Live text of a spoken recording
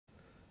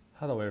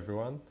Hello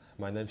everyone,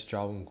 my name is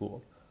Zhao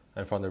Guo.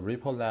 I'm from the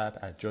Report Lab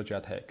at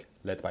Georgia Tech,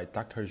 led by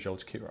Dr.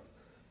 George Kira.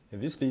 In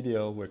this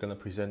video, we're going to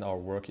present our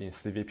work in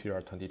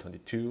CVPR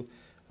 2022,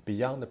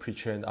 Beyond the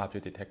Pre-trained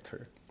Object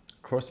Detector,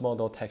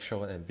 Cross-Modal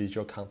Textual and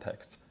Visual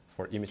Context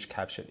for Image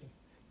Captioning.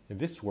 In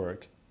this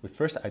work, we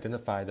first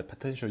identified the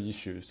potential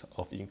issues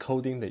of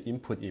encoding the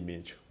input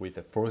image with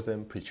a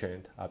frozen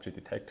pre-trained object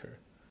detector.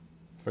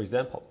 For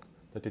example,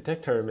 the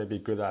detector may be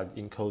good at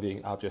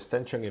encoding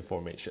object-centric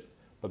information,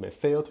 but may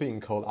fail to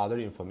encode other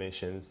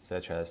information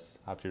such as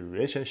object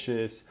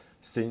relationships,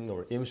 scene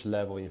or image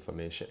level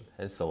information,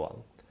 and so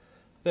on.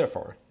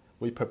 Therefore,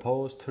 we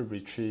propose to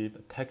retrieve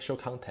textual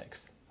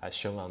context, as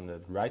shown on the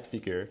right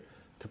figure,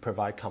 to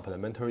provide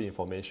complementary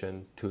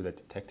information to the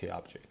detected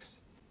objects.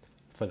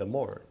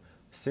 Furthermore,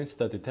 since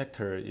the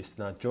detector is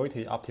not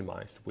jointly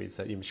optimized with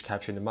the image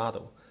captioning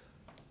model,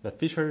 the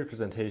feature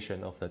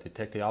representation of the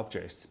detected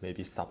objects may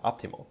be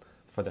suboptimal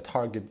for the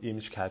target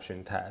image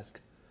capturing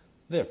task.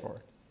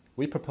 Therefore,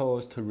 we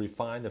propose to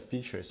refine the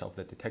features of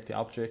the detected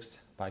objects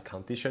by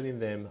conditioning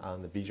them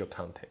on the visual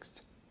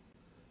context.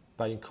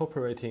 By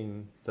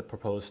incorporating the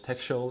proposed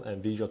textual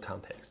and visual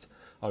context,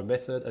 our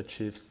method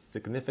achieves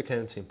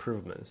significant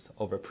improvements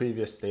over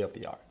previous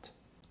state-of-the-art.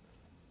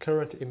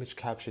 Current image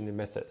captioning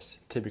methods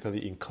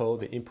typically encode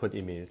the input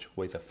image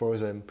with a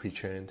frozen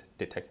pre-trained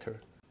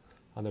detector.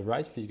 On the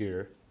right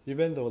figure,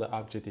 even though the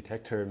object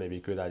detector may be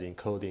good at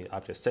encoding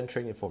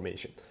object-centric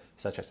information,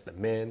 such as the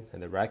man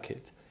and the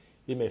racket,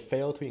 it may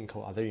fail to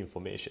encode other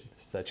information,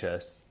 such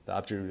as the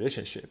object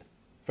relationship,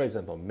 for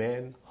example,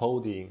 man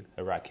holding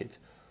a racket,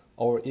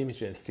 or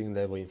image and scene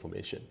level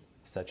information,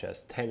 such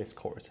as tennis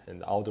court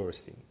and outdoor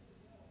scene.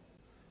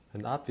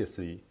 And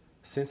obviously,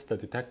 since the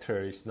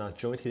detector is not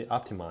jointly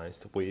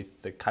optimized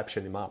with the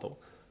captioning model,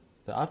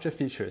 the object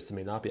features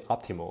may not be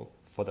optimal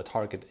for the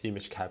target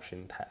image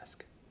captioning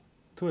task.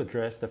 To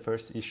address the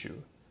first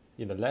issue,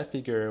 in the left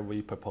figure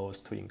we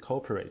propose to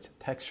incorporate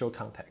textual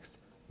context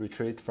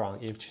retrieved from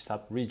image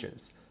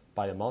subregions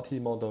by a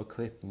multimodal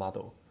clip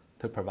model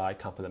to provide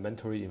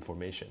complementary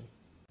information.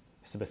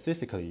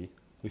 Specifically,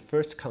 we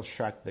first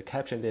construct the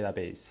caption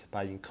database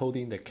by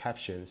encoding the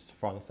captions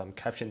from some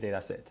caption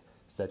dataset,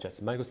 such as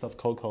Microsoft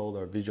Cocoa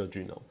or Visual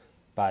Juno,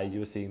 by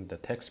using the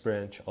text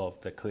branch of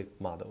the clip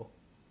model.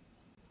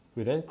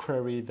 We then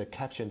query the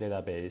caption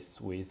database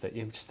with the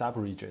image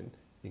subregion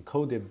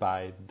encoded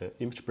by the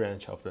image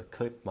branch of the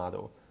clip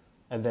model,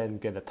 and then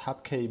get the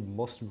top K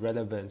most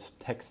relevant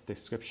text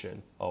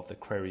description of the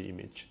query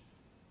image.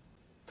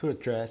 To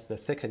address the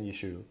second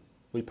issue,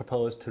 we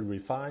propose to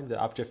refine the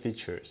object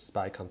features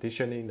by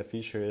conditioning the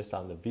features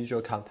on the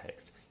visual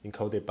context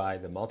encoded by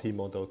the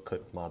multimodal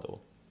clip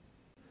model.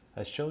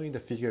 As shown in the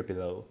figure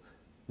below,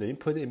 the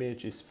input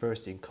image is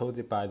first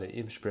encoded by the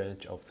image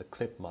branch of the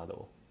clip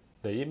model.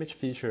 The image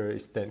feature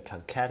is then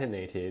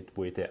concatenated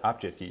with the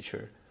object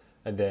feature,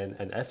 and then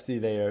an FC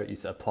layer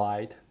is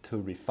applied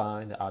to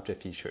refine the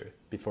object feature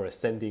before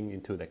ascending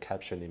into the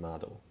captioning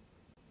model.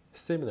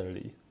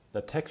 Similarly,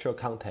 the textual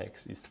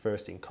context is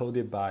first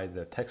encoded by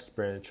the text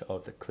branch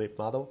of the clip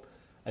model,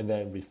 and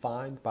then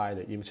refined by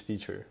the image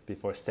feature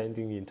before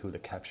ascending into the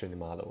captioning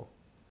model.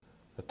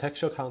 The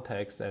textual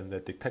context and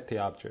the detected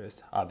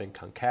objects are then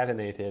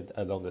concatenated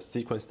along the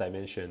sequence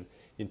dimension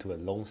into a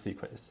long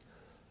sequence.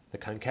 The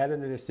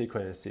concatenated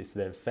sequence is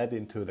then fed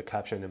into the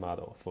captioning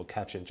model for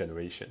caption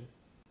generation.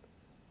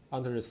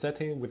 Under the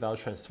setting without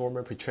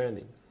transformer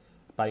pre-training,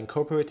 by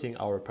incorporating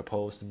our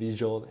proposed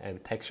visual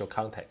and textual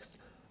context,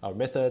 our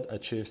method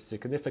achieves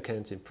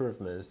significant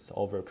improvements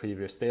over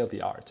previous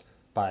state-of-the-art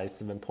by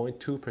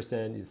 7.2%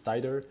 in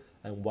Cider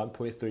and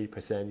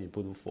 1.3% in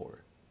Voodoo 4.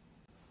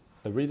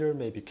 The reader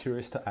may be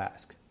curious to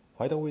ask,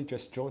 why don't we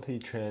just jointly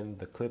train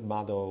the clip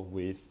model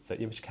with the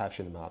image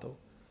captioning model?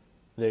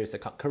 There is a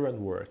concurrent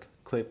work,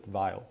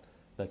 clip-vile,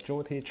 that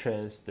jointly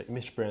trains the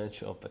image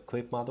branch of the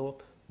clip model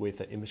with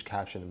the image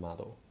captioning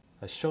model.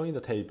 As shown in the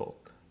table,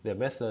 their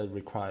method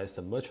requires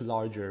a much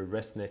larger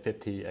ResNet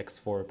 50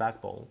 X4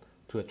 backbone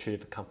to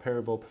achieve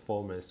comparable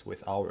performance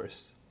with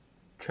ours.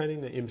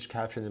 Training the image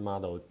captioning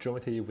model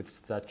jointly with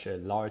such a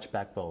large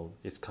backbone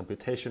is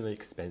computationally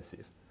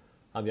expensive.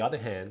 On the other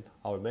hand,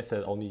 our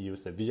method only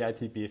uses a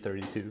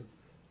VITB32,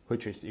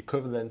 which is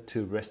equivalent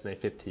to ResNet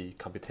 50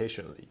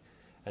 computationally,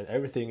 and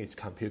everything is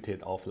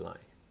computed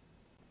offline.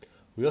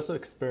 We also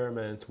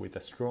experiment with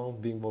a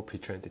strong Vimbo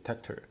pre-trained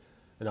detector,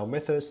 and our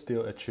method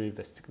still achieved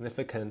a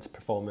significant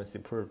performance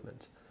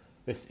improvement.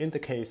 This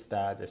indicates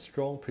that a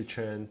strong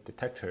pre-trained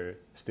detector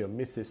still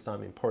misses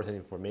some important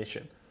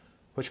information,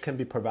 which can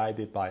be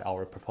provided by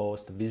our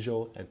proposed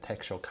visual and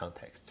textual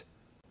context.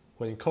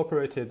 When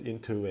incorporated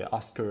into an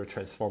Oscar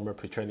transformer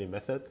pre-training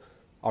method,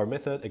 our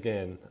method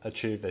again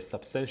achieved a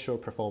substantial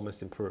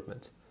performance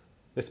improvement.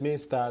 This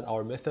means that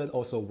our method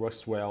also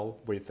works well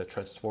with the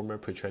transformer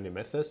pre-training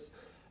methods,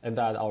 and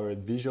that our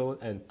visual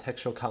and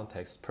textual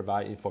context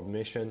provide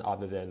information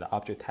other than the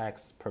object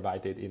tags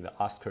provided in the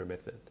Oscar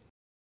method.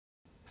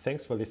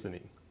 Thanks for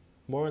listening.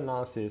 More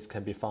analysis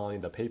can be found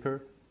in the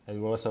paper,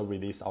 and we also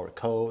release our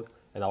code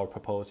and our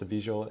proposed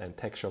visual and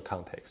textual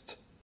context.